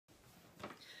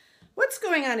What's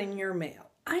going on in your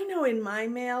mail? I know in my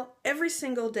mail, every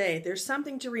single day, there's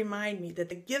something to remind me that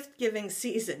the gift-giving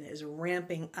season is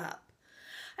ramping up.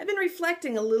 I've been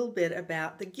reflecting a little bit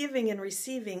about the giving and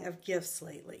receiving of gifts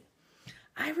lately.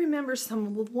 I remember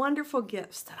some wonderful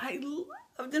gifts that I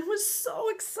loved and was so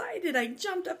excited. I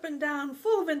jumped up and down,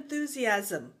 full of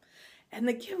enthusiasm. And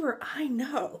the giver, I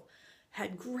know,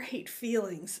 had great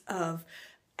feelings of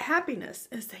happiness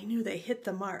as they knew they hit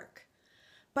the mark.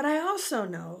 But I also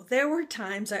know there were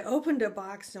times I opened a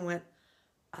box and went,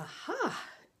 aha,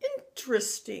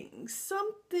 interesting,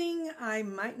 something I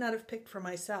might not have picked for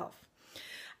myself.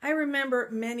 I remember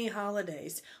many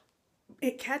holidays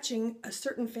catching a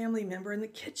certain family member in the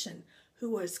kitchen who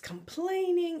was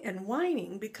complaining and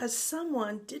whining because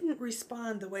someone didn't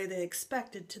respond the way they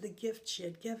expected to the gift she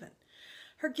had given.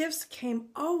 Her gifts came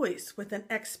always with an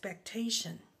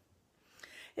expectation.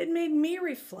 It made me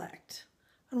reflect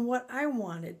on what I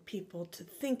wanted people to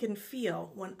think and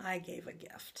feel when I gave a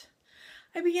gift.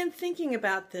 I began thinking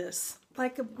about this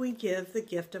like we give the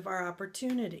gift of our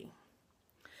opportunity.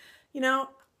 You know,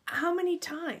 how many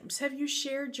times have you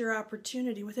shared your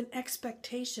opportunity with an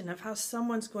expectation of how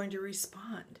someone's going to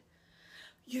respond?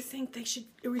 You think they should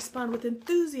respond with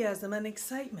enthusiasm and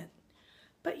excitement.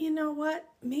 But you know what?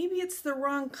 Maybe it's the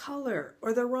wrong color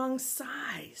or the wrong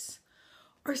size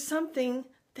or something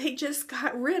they just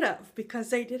got rid of because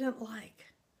they didn't like.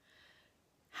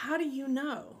 How do you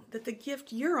know that the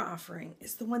gift you're offering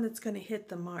is the one that's going to hit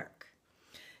the mark?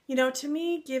 You know, to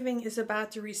me, giving is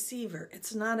about the receiver.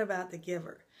 It's not about the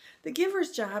giver. The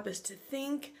giver's job is to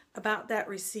think about that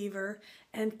receiver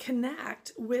and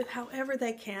connect with however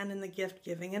they can in the gift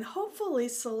giving and hopefully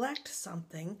select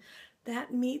something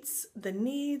that meets the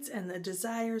needs and the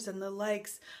desires and the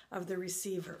likes of the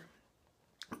receiver.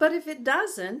 But if it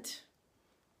doesn't,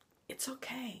 it's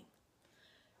okay.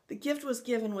 The gift was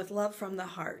given with love from the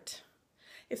heart.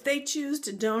 If they choose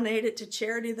to donate it to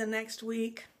charity the next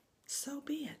week, so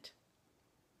be it.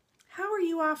 How are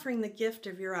you offering the gift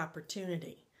of your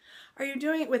opportunity? Are you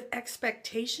doing it with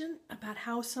expectation about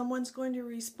how someone's going to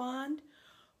respond?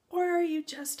 Or are you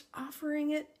just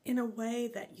offering it in a way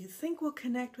that you think will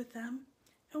connect with them?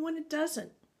 And when it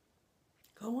doesn't,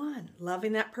 go on,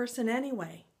 loving that person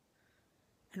anyway,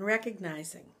 and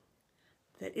recognizing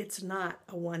that it's not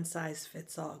a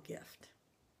one-size-fits-all gift.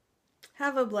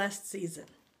 Have a blessed season.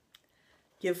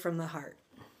 Give from the heart.